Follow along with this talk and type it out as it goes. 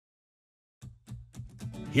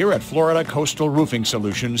Here at Florida Coastal Roofing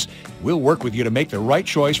Solutions, we'll work with you to make the right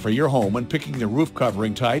choice for your home when picking the roof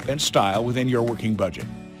covering type and style within your working budget.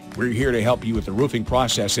 We're here to help you with the roofing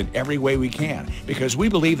process in every way we can because we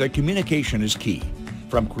believe that communication is key.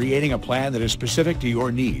 From creating a plan that is specific to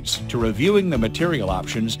your needs, to reviewing the material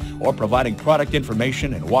options, or providing product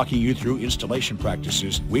information and walking you through installation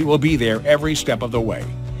practices, we will be there every step of the way.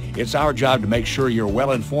 It's our job to make sure you're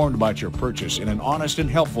well informed about your purchase in an honest and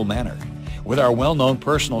helpful manner. With our well-known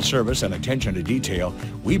personal service and attention to detail,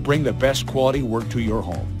 we bring the best quality work to your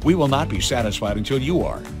home. We will not be satisfied until you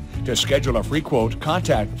are. To schedule a free quote,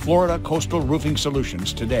 contact Florida Coastal Roofing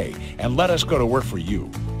Solutions today and let us go to work for you.